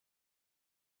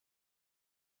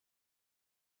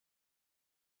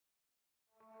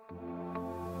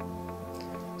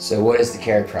So what is the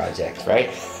CARE project, right?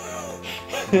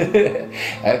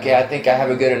 Okay, I think I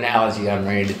have a good analogy. I'm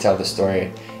ready to tell the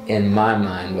story in my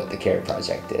mind what the CARE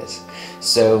project is.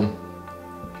 So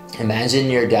imagine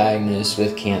you're diagnosed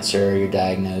with cancer, or you're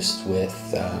diagnosed with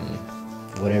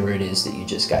whatever it is that you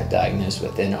just got diagnosed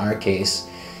with. In our case,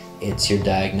 you're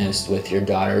diagnosed with your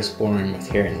daughter's born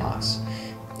with hearing loss.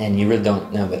 And you really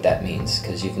don't know what that means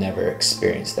because you've never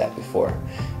experienced that before.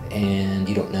 And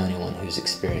you don't know anyone who's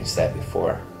experienced that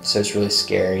before. So it's really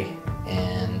scary,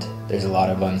 and there's a lot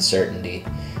of uncertainty,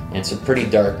 and it's a pretty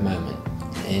dark moment.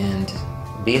 And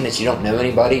being that you don't know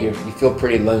anybody, you feel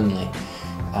pretty lonely.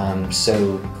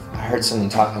 So I heard someone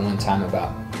talking one time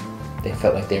about they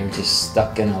felt like they were just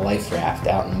stuck in a life raft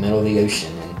out in the middle of the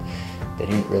ocean, and they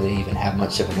didn't really even have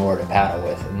much of an oar to paddle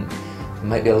with. And it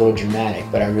might be a little dramatic,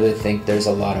 but I really think there's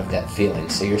a lot of that feeling.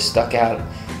 So you're stuck out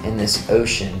in this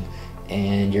ocean,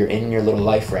 and you're in your little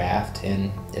life raft,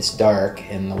 and it's dark,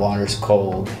 and the water's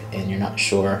cold, and you're not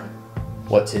sure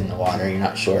what's in the water. You're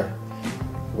not sure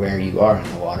where you are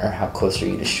in the water. How close are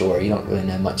you to shore? You don't really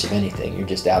know much of anything. You're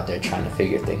just out there trying to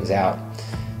figure things out.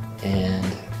 And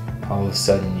all of a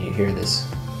sudden you hear this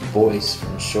voice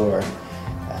from shore.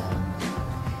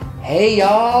 Hey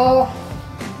y'all,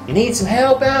 you need some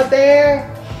help out there?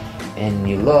 And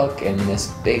you look, and this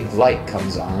big light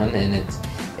comes on, and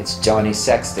it's Johnny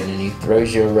Sexton, and he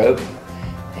throws you a rope,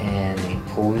 and he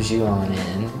pulls you on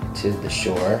in to the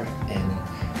shore. And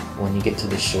when you get to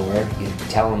the shore, you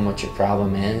tell him what your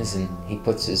problem is, and he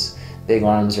puts his big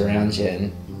arms around you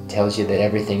and tells you that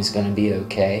everything's going to be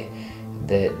okay,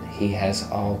 that he has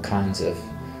all kinds of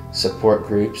support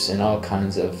groups and all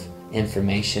kinds of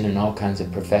information and all kinds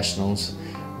of professionals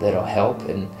that'll help.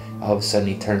 And all of a sudden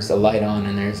he turns the light on,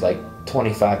 and there's like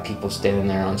 25 people standing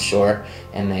there on shore,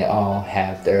 and they all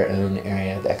have their own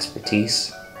area of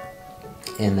expertise,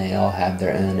 and they all have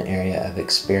their own area of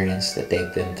experience that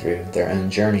they've been through, their own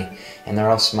journey, and they're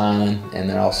all smiling, and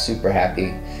they're all super happy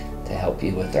to help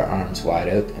you with their arms wide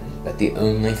open. But the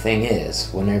only thing is,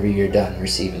 whenever you're done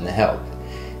receiving the help,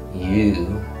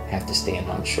 you have to stand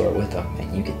on shore with them,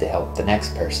 and you get to help the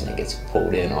next person that gets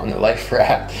pulled in on the life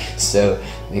raft. So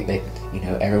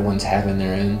everyone's having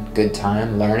their own good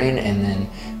time learning, and then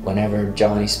whenever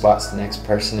Johnny spots the next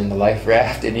person in the life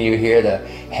raft and you hear the,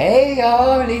 hey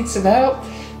y'all, need some help,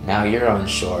 now you're on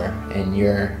shore and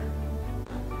you're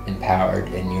empowered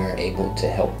and you're able to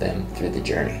help them through the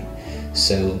journey.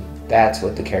 So that's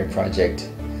what the CARE project,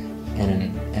 in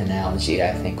an analogy,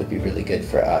 I think would be really good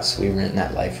for us. We were in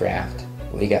that life raft,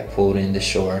 we got pulled into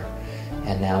shore,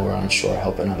 and now we're on shore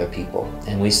helping other people.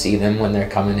 And we see them when they're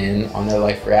coming in on their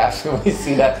life raft, and we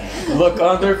see that look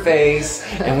on their face,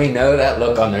 and we know that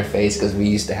look on their face because we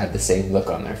used to have the same look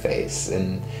on their face.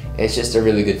 And it's just a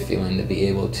really good feeling to be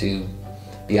able to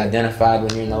be identified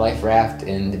when you're in the life raft,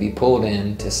 and to be pulled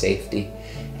in to safety,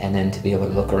 and then to be able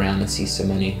to look around and see so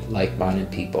many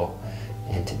like-minded people,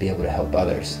 and to be able to help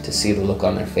others, to see the look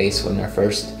on their face when they're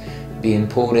first being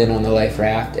pulled in on the life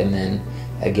raft, and then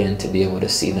again to be able to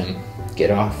see them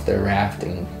get off their raft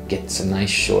and get some nice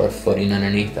shore footing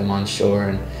underneath them on shore,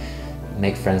 and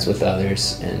make friends with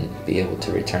others, and be able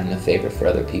to return the favor for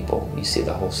other people. You see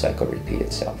the whole cycle repeat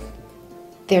itself.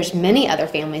 There's many other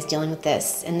families dealing with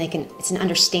this, and it's an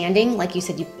understanding, like you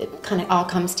said, it kind of all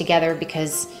comes together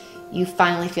because you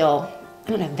finally feel, I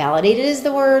don't know if validated is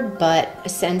the word, but a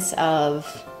sense of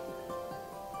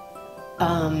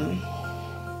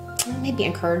maybe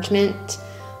encouragement.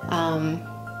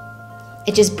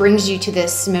 It just brings you to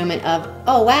this moment of,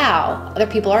 oh wow, other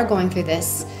people are going through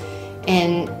this,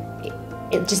 and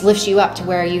it just lifts you up to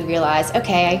where you realize,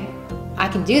 okay, I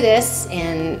can do this,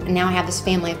 and now I have this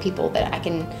family of people that I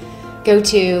can go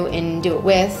to and do it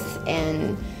with.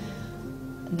 And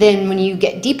then when you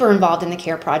get deeper involved in the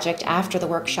CARE project after the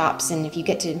workshops, and if you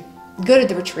get to go to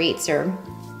the retreats, or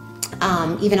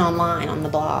even online on the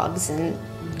blogs and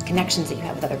connections that you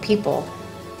have with other people,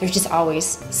 there's just always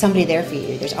somebody there for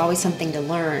you. There's always something to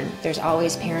learn. There's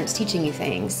always parents teaching you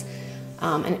things.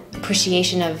 An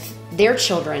appreciation of their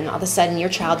children. All of a sudden your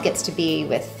child gets to be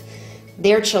with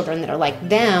their children that are like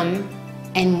them,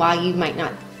 and while you might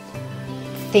not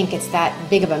think it's that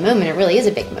big of a moment, it really is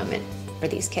a big moment for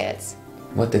these kids.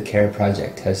 What the CARE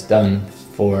project has done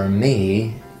for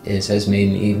me has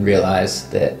made me realize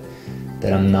that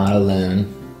I'm not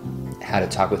alone, how to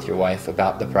talk with your wife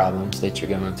about the problems that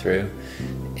you're going through,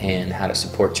 and how to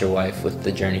support your wife with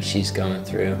the journey she's going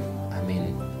through. I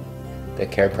mean, the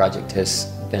CARE project has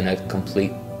been a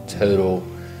complete, total,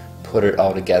 put it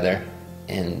all together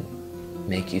and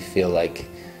make you feel like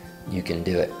you can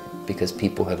do it, because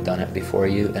people have done it before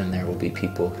you, and there will be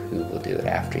people who will do it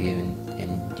after you,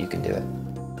 and you can do it.